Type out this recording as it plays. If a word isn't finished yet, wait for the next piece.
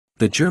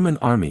The German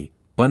Army,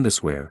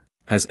 Bundeswehr,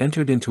 has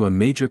entered into a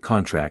major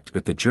contract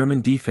with the German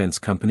defense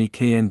company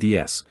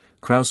KNDS,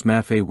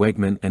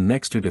 Krauss-Maffei-Wegmann and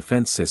Nexter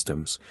Defense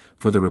Systems,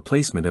 for the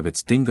replacement of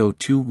its Dingo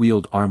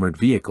two-wheeled armored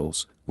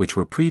vehicles, which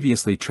were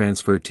previously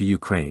transferred to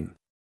Ukraine.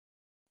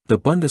 The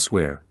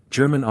Bundeswehr,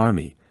 German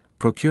Army,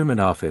 Procurement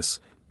Office,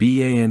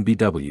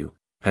 BANBW,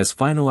 has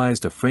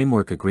finalized a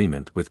framework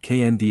agreement with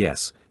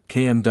KNDS,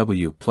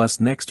 KMW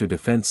plus Nexter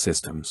Defense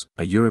Systems,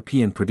 a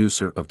European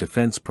producer of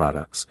defense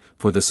products,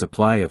 for the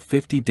supply of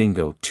 50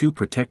 Dingo 2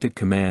 Protected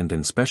Command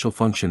and Special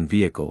Function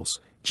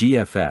Vehicles,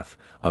 GFF,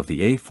 of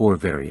the A4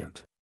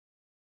 variant.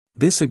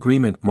 This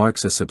agreement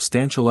marks a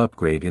substantial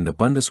upgrade in the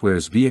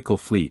Bundeswehr's vehicle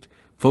fleet,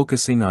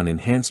 focusing on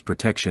enhanced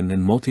protection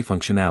and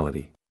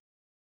multifunctionality.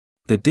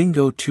 The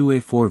Dingo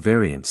 2A4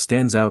 variant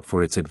stands out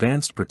for its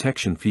advanced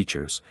protection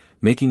features,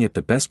 making it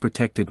the best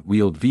protected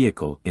wheeled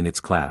vehicle in its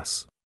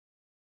class.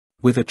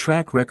 With a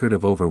track record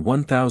of over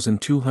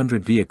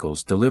 1,200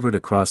 vehicles delivered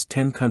across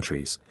 10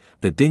 countries,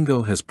 the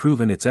Dingo has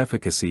proven its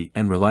efficacy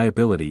and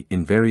reliability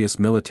in various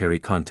military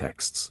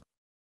contexts.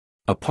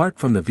 Apart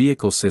from the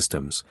vehicle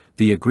systems,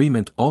 the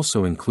agreement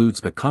also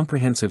includes a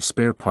comprehensive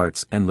spare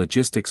parts and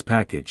logistics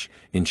package,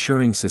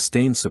 ensuring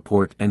sustained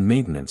support and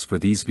maintenance for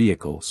these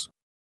vehicles.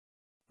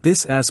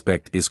 This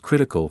aspect is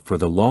critical for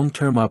the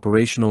long-term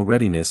operational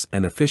readiness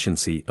and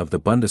efficiency of the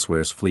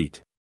Bundeswehr's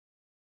fleet.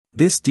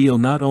 This deal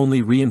not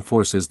only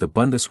reinforces the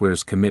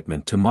Bundeswehr's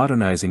commitment to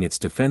modernizing its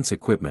defense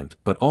equipment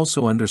but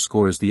also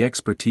underscores the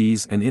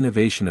expertise and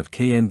innovation of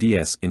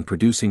KNDS in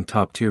producing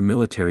top-tier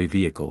military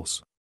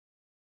vehicles.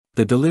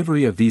 The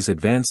delivery of these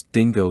advanced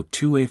Dingo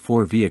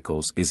 2A4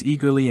 vehicles is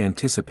eagerly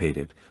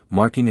anticipated,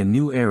 marking a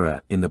new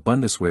era in the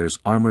Bundeswehr's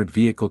armored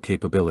vehicle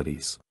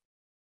capabilities.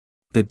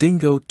 The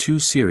Dingo 2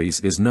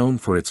 series is known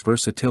for its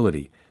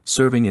versatility,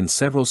 serving in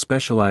several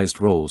specialized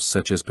roles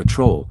such as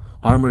patrol,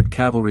 armored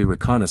cavalry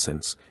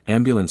reconnaissance,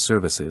 ambulance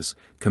services,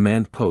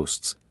 command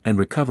posts, and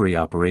recovery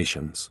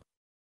operations.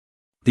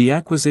 The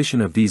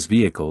acquisition of these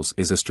vehicles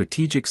is a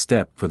strategic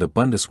step for the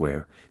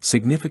Bundeswehr,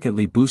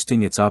 significantly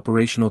boosting its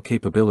operational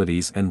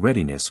capabilities and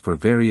readiness for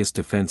various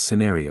defense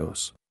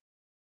scenarios.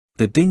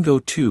 The Dingo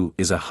 2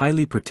 is a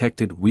highly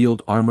protected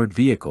wheeled armored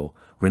vehicle,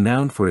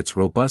 renowned for its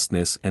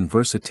robustness and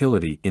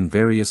versatility in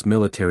various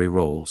military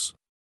roles.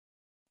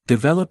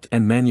 Developed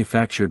and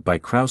manufactured by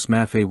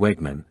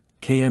Krauss-Maffei-Wegmann,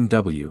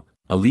 KMW,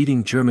 a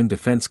leading German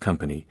defense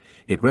company,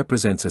 it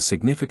represents a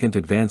significant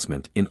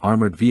advancement in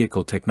armored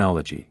vehicle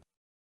technology.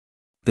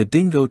 The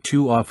Dingo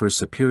 2 offers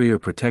superior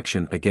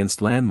protection against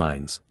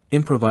landmines,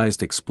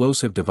 improvised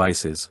explosive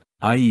devices,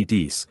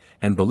 IEDs,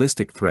 and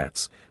ballistic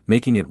threats,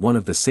 making it one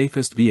of the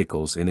safest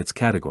vehicles in its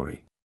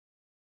category.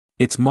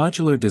 Its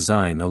modular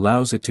design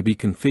allows it to be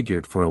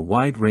configured for a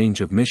wide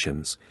range of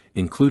missions,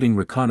 including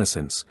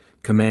reconnaissance,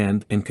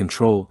 command and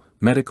control,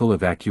 medical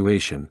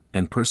evacuation,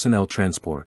 and personnel transport.